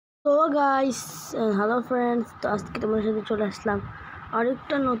তো guys, hello friends. তো আজকে তোমার সাথে চলে আসলাম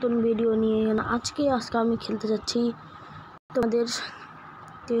আরেকটা নতুন ভিডিও নিয়ে। আজকে আমি খেলতে যাচ্ছি তোমাদের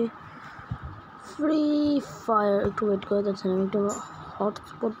ফ্রি ফায়ার। একটু ওয়েট করে যাচ্ছেন, আমি একটু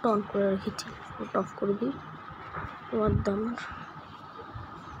হটস্পটটা অন করে রেখেছি, হটস্পট অফ করে দিই। তোমার দাম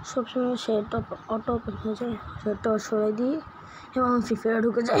সবসময় সেটা অটো ওপেন হয়ে যায়, সেটা সরাই দিই এবং ফ্রি ফায়ার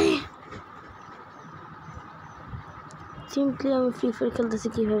ঢুকে যাই। সিম্পলি আমি ফ্রি ফায়ার খেলতেছি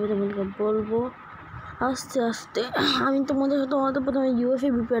কীভাবে তোমাদেরকে বলবো আস্তে আস্তে। আমি তোমাদের প্রথমে ইউএফএ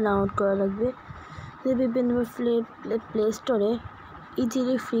ভিপিএন ডাউনলোড করা লাগবে। ভিপিএন তোমার প্লে স্টোরে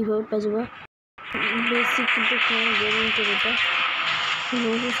ইজিলি ফ্রিভাবে পেয়ে যাবে। বেসিক কিন্তু গেমিং যেটা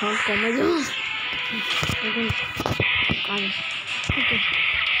সাউন্ড কমে যাবে এখন কাজ। ওকে,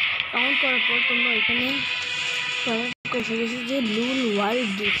 ডাউনলোড করার পর তোমরা এখানে যে লুল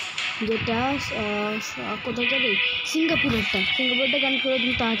ওয়ার্ল্ড, যেটা কোথায় যাবে, সিঙ্গাপুরেরটা গান করে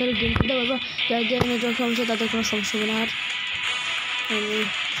তুমি তাড়াতাড়ি গেম খেলতে পারবা। যার যার নেটওয়ার্ক সমস্যা তাদের কোনো সমস্যা হবে না। আর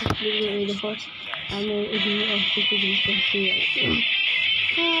আমি দেখো আমি এখানে জিনিস করছি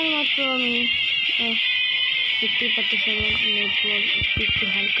আর মাত্র আমি দেখতেই পারতেছি আমার নেটওয়ার্ক একটু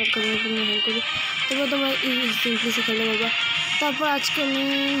হালকা করে করি। তারপর তোমরা সিম্পলি খেলতে পারবা। তারপর আজকে আমি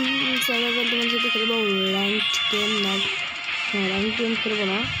সার্ভাইভাল তোমার সাথে খেলবো র্যাঙ্কড গেম। না, র্যাঙ্কড গেম খেলবো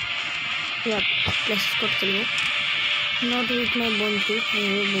না, ক্লাস স্কোয়াড খেলবো। নট উইথ মাই বন্ধু,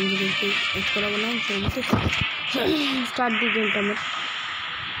 বন্ধুদেরকে এড করাবো না। স্টার্ট দিই গেমটা আমার।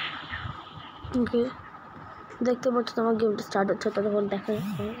 ওকে, দেখতে পাচ্ছ তোমার গেমটা স্টার্ট হচ্ছে। তখন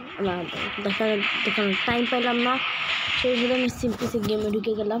দেখানোর টাইম পাইলাম না, সেই জন্য আমি সিম্পলি গেমে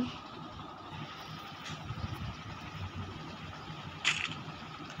ঢুকে গেলাম।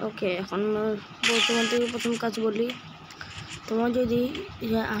 ওকে, এখন তোমাদের প্রথম কাজ বলি। তোমার যদি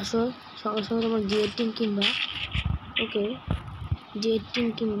আসো সঙ্গে সঙ্গে তোমার G18 কিনবা। ওকে, G18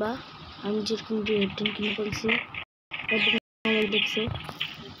 কিনবা। আমি যেরকম G18 কিনে ফেলছি, দেখছো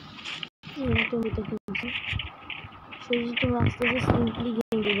সেই তোমরা আস্তে আস্তে সিম্পলি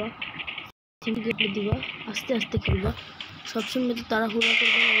গেম দিবা, আস্তে আস্তে খেলবা। সবসময় তো তাড়াহুড়া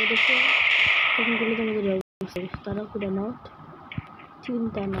করবে না, দেখো তখন করলে তোমাদের তাড়াহুড়া নট,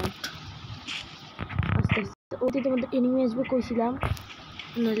 চিন্তা নট। আস্তে আস্তে ওতে তোমাদের এনিমি আসবে কইছিলাম,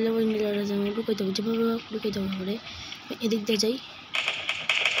 নাহলে ওই নীলারা যাবে ঢুকাইতে হবে, যেভাবে ঢুকাইতে হবে পরে এদিক দিয়ে যাই।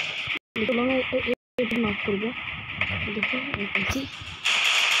 নক করবো, দেখো পাইছি।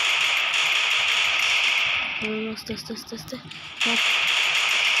 আস্তে আস্তে আস্তে আস্তে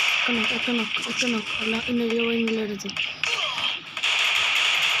একটা নক নীলারা যাই।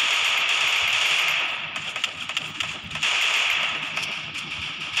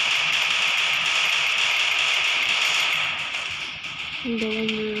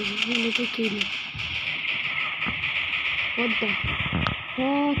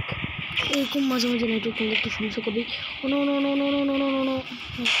 এরকম মাঝে মাঝে নেটওয়ার্ক একটু সমস্যা করবি।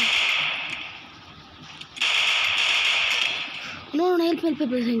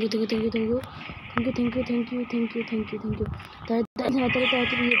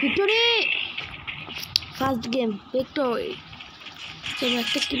 তাড়াতাড়ি ফার্স্ট গেম ভিক্টরি।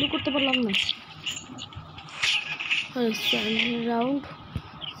 একটা কিলো করতে পারলাম না। রাউন্ড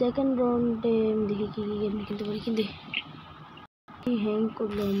সেকেন্ড রাউন্ডে দেখি কি গেম খেলতে পারি, কিন্তু কি হ্যাং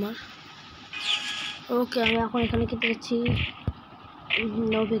করলো আমার। ওকে, আমি এখন এখানে খেলতে যাচ্ছি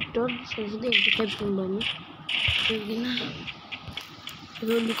নো ভেক্টর, সাথে এমপি5 কিনবো আমি। না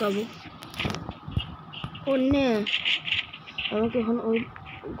এবার লুকাবো অন্য, আমাকে এখন ওই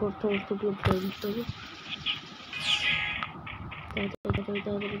গর্ত ক্লোজ করে দিতে হবে।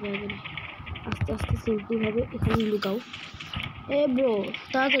 তাড়াতাড়ি আস্তে আস্তে সিম্পলি ভাবে এখানে লুকাও। এ ব্রো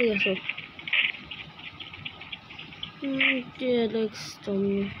তাড়াতাড়ি আসো।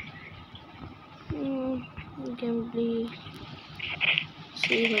 গেমপ্লে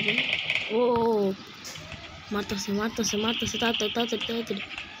সেইভাবে ও মারতেছে তাড়াতাড়ি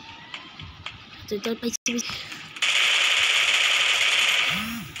পাইছি।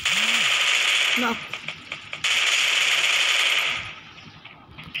 নক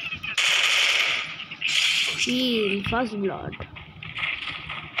কিল, ফার্স্ট ব্লাড।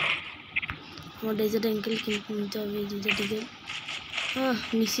 আমার ডেজার্ট অ্যাঙ্কেল কিনতে হবে। ডেজার্ট অ্যাঙ্কেল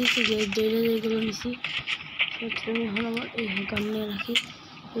নিছি, যেগুলো নিছি আমি এখন আমার এই গান নিয়ে রাখি,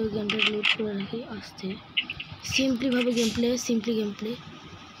 ওই গানটা লোড করে রাখি। আসতে সিম্পলি গেম প্লে।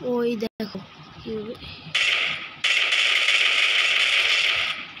 ওই দেখো কীভাবে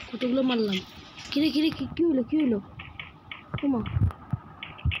কতগুলো মারলাম। কিরে কি হইলো ওমা,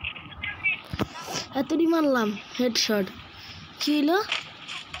 এতটি মারলাম হেডশট। কি হইলো?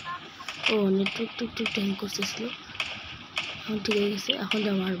 ও নেটওয়ার্ক টুকটুক টাইম করতেছিল। এখন ঠিক হয়ে গেছে, এখন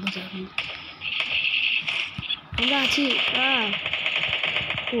যা মারবো আমরা আছি।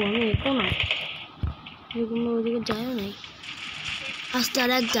 ও আমি এখন এরকম ওদিকে যায়ও নাই, আস্তে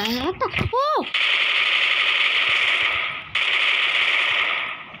আর এক যায় একটা। ও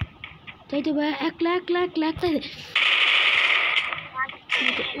তাই তো ভাই, এক লাখ তাই।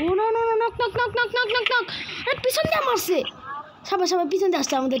 ও না না না, knock knock knock knock knock knock knock, আরে পিছন দিয়ে মারছে, সবাই পিছন দিয়ে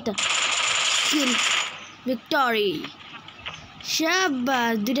আসছে আমাদেরটা। কিল ভিক্টরি,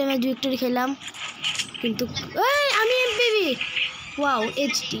 শাবাশ, 2টা ম্যাচ ভিক্টরি খেলাম। কিন্তু আমি এমপিভি, ওয়াও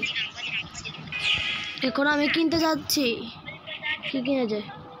এইচডি। এখন আমি কিনতে যাচ্ছি, কি কিনা যায়?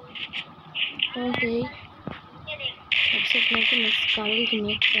 ওকে কারেল কিনে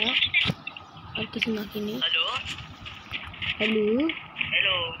একটা, আর কিছু না কিনে। হ্যালো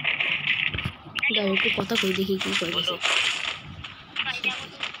দাঁড়া একটু কথা কই দেখি কি করতেছে।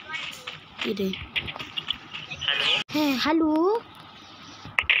 কি রে? হ্যাঁ হ্যালো,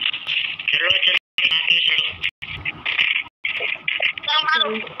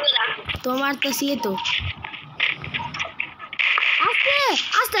 তোমার তো সিয়ে তো আস্তে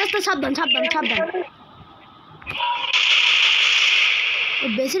আস্তে আস্তে, সাবধান সাবধান সাবধান।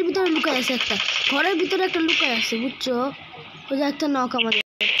 বেসের ভিতরে লুকায় আছে একটা, ঘরের ভিতরে একটা লুকায় আছে বুঝছো, ওই যে একটা নক আমাদের।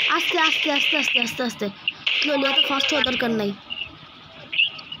 আস্তে আস্তে আস্তে আস্তে আস্তে আস্তে, স্লোলি, এত ফাস্ট হওয়ার দরকার নাই।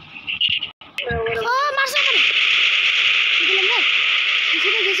 ও মারছে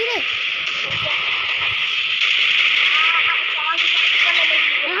গেছি রে,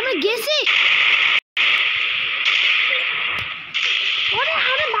 আমরা গেছি।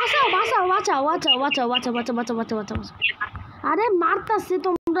 আরে বাঁচাও বাঁচাও বাঁচাও বাঁচাও বাঁচাও বাঁচাও বাঁচাও বাঁচাও বাঁচাও বাঁচাও। আরে মারতাছে,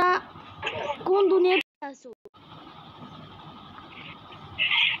 তোমরা কোন দুনিয়ায় আছো?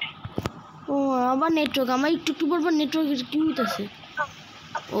 ও আবার নেটওয়ার্ক, আমার একটু পর নেটওয়ার্ক কি হইতাছে।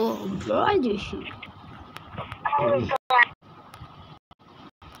 ও ভয় বেশি।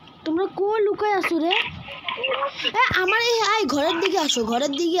 তোমরা কই লুকায় আসো রে? আমার এই ঘরের দিকে আসো,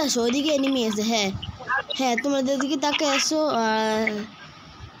 ঘরের দিকে আসো, ওইদিকে এনিমি আছে। হ্যাঁ হ্যাঁ, তোমাদের দিকে তাকে আসো।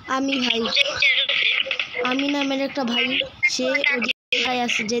 আমি নামের একটা ভাই, সে ওদিকে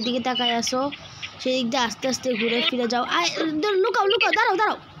আসে, যেদিকে তাকায় আসো সেই দিক দিয়ে আস্তে আস্তে ঘুরে ফিরে যাও। লুকাও লুকাও,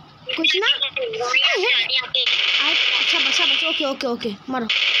 দাঁড়াও কইছি না। ওকে ওকে ওকে, মারো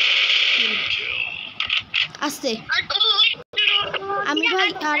আস্তে। আমি ভাই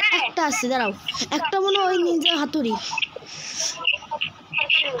আর একটা আছে, দাঁড়াও, একটা মনে ওই নিনজা হাতুড়ি।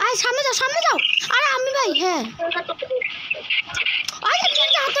 সামনে যাও। আরে আমি ভাই, হ্যাঁ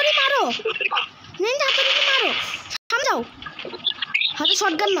নিনজা হাতুড়ি মারো, সামনে যাও, হাতে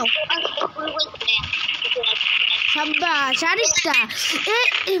শটগান নাও। সাব্বাস, আরেকটা।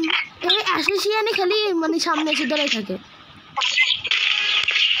 অ্যাসোসিয়েশনে খালি মানে সামনে এসে দাঁড়াই থাকে।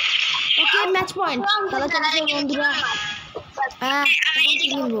 ওকে ম্যাচ পয়েন্ট, খেলা চলছে বন্ধুরা।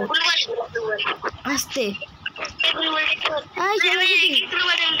 আস্তে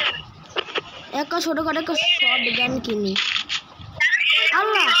একটা ছোটখাটো একটা শর্ট গান কিনি।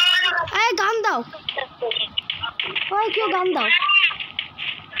 আল্লাহ, গান দাও, কেউ গান দাও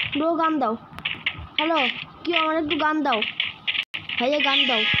ব্রো, গান দাও। হ্যালো, কেউ আমার একটু গান দাও ভাইয়া, গান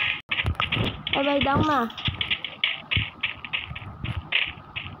দাও। ভাই দাও না,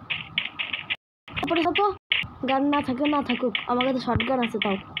 তো গান না থাকুক, আমার কাছে শর্ট গান আছে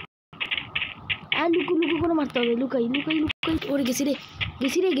তাও। লুকু করে মারতে হবে, লুকাই। ওরে গেছি রে।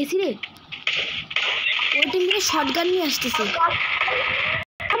 ওই টিম থেকে শর্ট গান নিয়ে আসতেছে।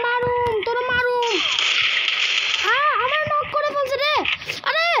 মারুম তোরা, মারুম। আমার নক করে ফেলছে রে।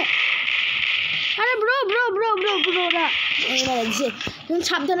 আরে ব্রো ওরা দিছে। তুমি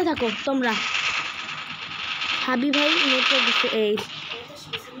সাবধানে থাকো তোমরা। হাবি ভাই নেটে গেছে, এই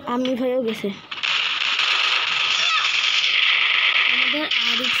আমি ভাইও গেছে। আমাদের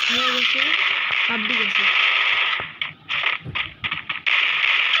আরিফ হয়ে গেছে, হাবি গেছে।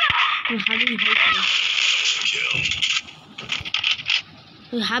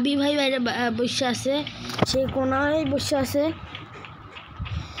 হাবি ভাই বাইরে বসে আছে, সে কোনায় বসে আছে।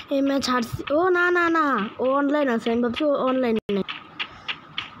 এই ম্যাচ হারছি। ও না ও অনলাইন আছে, আমি ভাবছি ও অনলাইন নেই।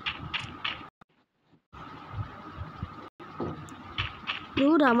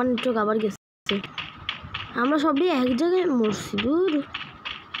 দূর, আমার নেটওয়ার্ক আবার গেছে। আমরা সবই এক জায়গায় মরছি। দূর,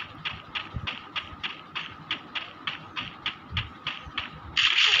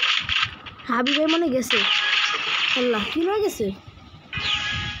 হাবি ভাই মানে গেছে। আল্লাহ, কি হয়ে গেছে?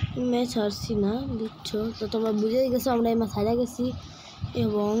 ম্যাচ হারছি না বুঝছো তো, তোমরা বুঝেই গেছো আমরা এই ম্যাচ হারা গেছি।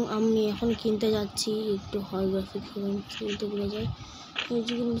 এবং আমি এখন কিনতে যাচ্ছি একটু হয় গ্রাফিক্স কিনতে ভুলে যাই।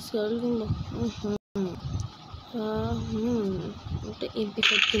 একটা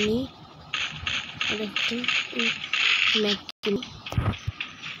MP5 কিনি, আর একটা ম্যাক কিনি।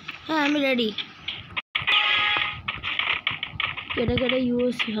 হ্যাঁ আমি রেডি। কেটে কেটে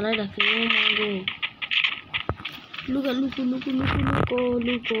ইউএস খেলায় রাখছে। ও মাগো, লুকা লুকু লুকু লুকু লুকো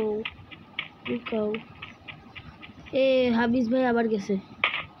লুকো লুকাও। এ হাবিজ ভাই আবার গেছে,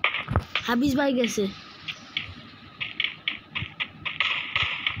 হাবিজ ভাই গেছে।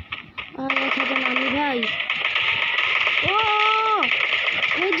 আর একসাথে নামি ভাই। ও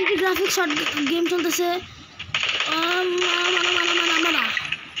এইদিকে গ্রাফিক শট গেম চলতেছে।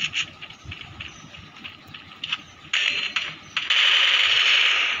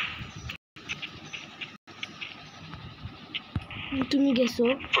 তুমি গেছো,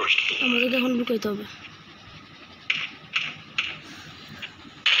 আমাদেরকে এখন লুকাইতে হবে।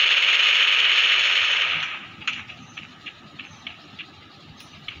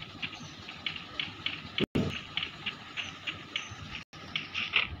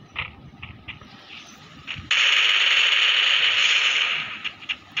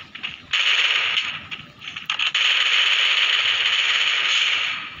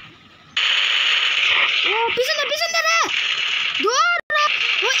 পিছনে পিছন দিয়ে রে, দূর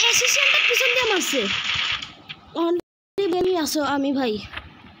ও অ্যাসিস্ট্যান্টটা পিছন দিয়ে মারছে। আমি আসো, আমি ভাই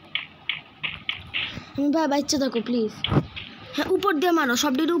বাচ্চা থাকো প্লিজ। হ্যাঁ উপর দিয়ে মারো,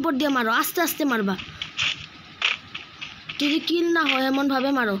 সবটির উপর দিয়ে মারো, আস্তে আস্তে মারবা, যদি কিল না হয় এমন ভাবে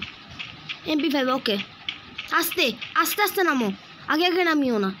মারো। MP5 ওকে, আস্তে আস্তে আস্তে নামো, আগে আগে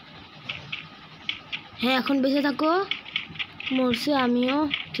নামিও না। হ্যাঁ এখন বেঁচে থাকো। মরছে আমিও,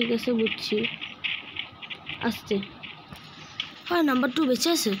 ঠিক আছে বুঝছি। আস্তে। হয় নাম্বার 2 বেঁচে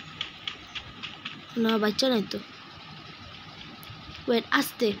আছে না, বাচ্চা নাই তো। ওয়েট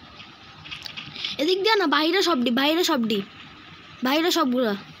আস্তে, এদিক দিয়ে না, বাইরে সবডি, বাইরে সবডি, বাইরে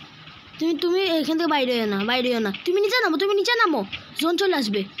সবগুলা। তুমি তুমি এখান থেকে বাইরে না, বাইরে না, তুমি নিচে নামো, তুমি নিচে নামো, জোন চলে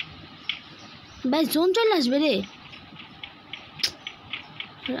আসবে ভাই, জোন চলে আসবে রে।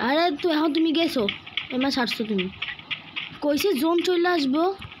 আরে তো এখন তুমি গেছো, এমা ছাড়ছো তুমি, কইছে জোন চলে আসবো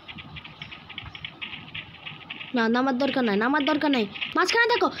না। নামার দরকার নাই, নামার দরকার নাই, মাঝখানে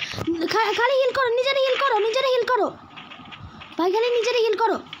দেখো, খালি হিল করো, নিজেরা হিল করো, নিজেরা হিল করো ভাই, খালি নিজেরা হিল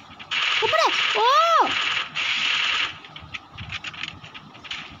করো। উপরে ও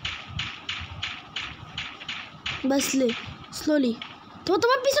বাসলে স্লোলি,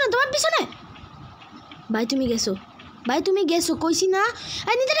 তোমার পিছনে, তোমার পিছনে ভাই, তুমি গেছো ভাই, তুমি গেছো, কইছি না।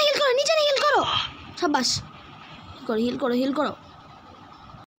 এই নিজেরা হিল করো, নিজেরা হিল করো, সাবাস, হিল করো হিল করো।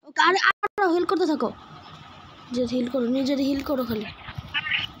 ওকে আর আরো হিল করতে থাকো, যে হিল করো, নিজের হিল করো, খালি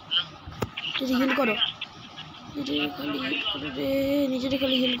নিজের হিল করো, নিজের খালি হিল করো রে, নিজের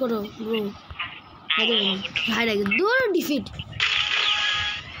খালি হিল করো ব্রো। হাই লাগে দূর, ডিফিট।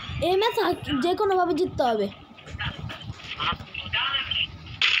 এই ম্যাচ যে কোনোভাবে জিততে হবে।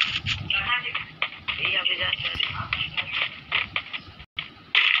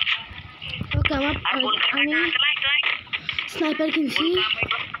 ওকে আমি স্নাইপার কিনছি,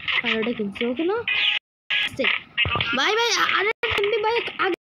 আর ওটা কিনছি, ওকে না ভাই ভাই। আরে এমবি ভাই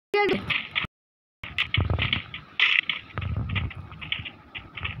আগে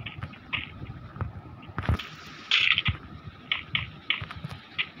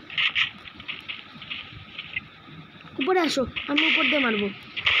উপরে আসো, আমি উপর দিয়ে মারবো,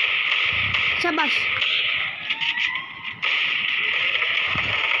 শাবাশ।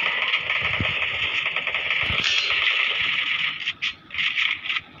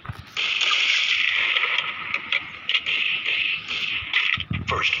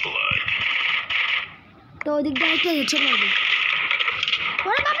 তো ওদিক দিয়ে একটা হেডশট মারবো।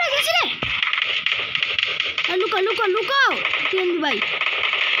 ওরে বাপরে গেছি রে, লুকাও লুকাও লুকাও, টিএনবি ভাই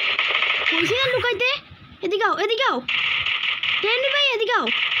কইছি না লুকাইতে। এদিকে আও, এদিকে আও টিএনবি ভাই, এদিকে আও।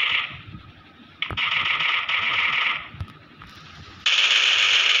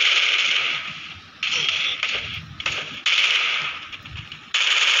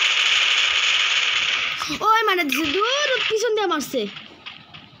 ওই মারা দিছে, দূর পিছন দিয়ে মারছে।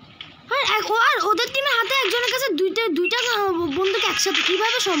 আর ওদের টিমের হাতে একজনের কাছে দুইটা বন্দুক একসাথে,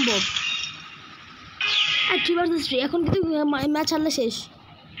 কিভাবে সম্ভব? আর 3 এখন কিন্তু ম্যাচ হারলে শেষ।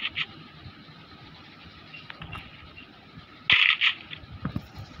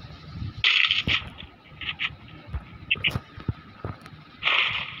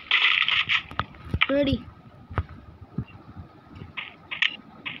 রেডি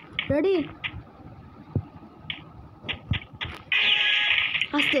রেডি,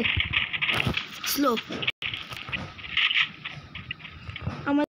 আস্তে স্লো,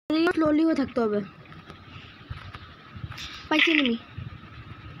 আমাদের স্লোলি হয়ে থাকতে হবে। পাইছি এনিমি,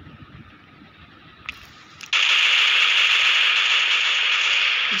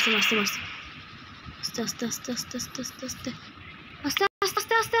 মারছে মারছে মারছে আস্তে আস্তে আস্তে আস্তে আস্তে আস্তে আস্তে আস্তে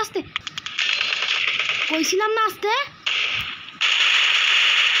আস্তে আস্তে আস্তে কইছিলাম না আস্তে।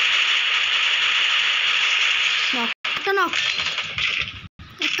 একটা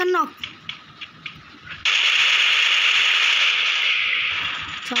নক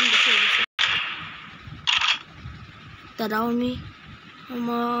দাঁড়াও আমি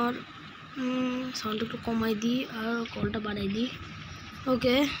আমার সাউন্ড একটু কমাই দিই আর কলটা বাড়াই দিই।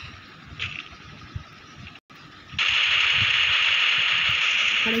 ওকে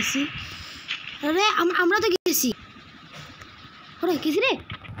বাড়াইছি। আরে আমরা তো গেছি। ওরে গেছি রে।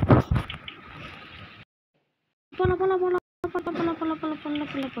 পলা পলা পলা পলা পলা পলা পলা পলা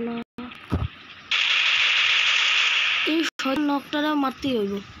পলা পলা। এই নকটারে মারতেই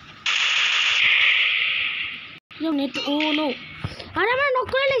হইব। নেট ও নো। আরে আমার নক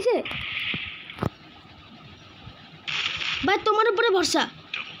করে লাইছে ভাই, তোমার উপরে ভরসা।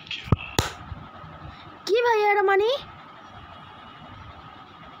 কি ভাই এটা মানি?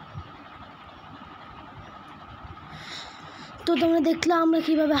 তো তোমরা দেখলে আমরা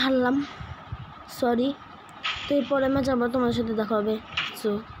কিভাবে হারলাম। সরি। তো এরপরে ম্যাচ আবার তোমার সাথে দেখা হবে। সো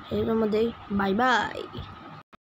এর মধ্যে বাই বাই।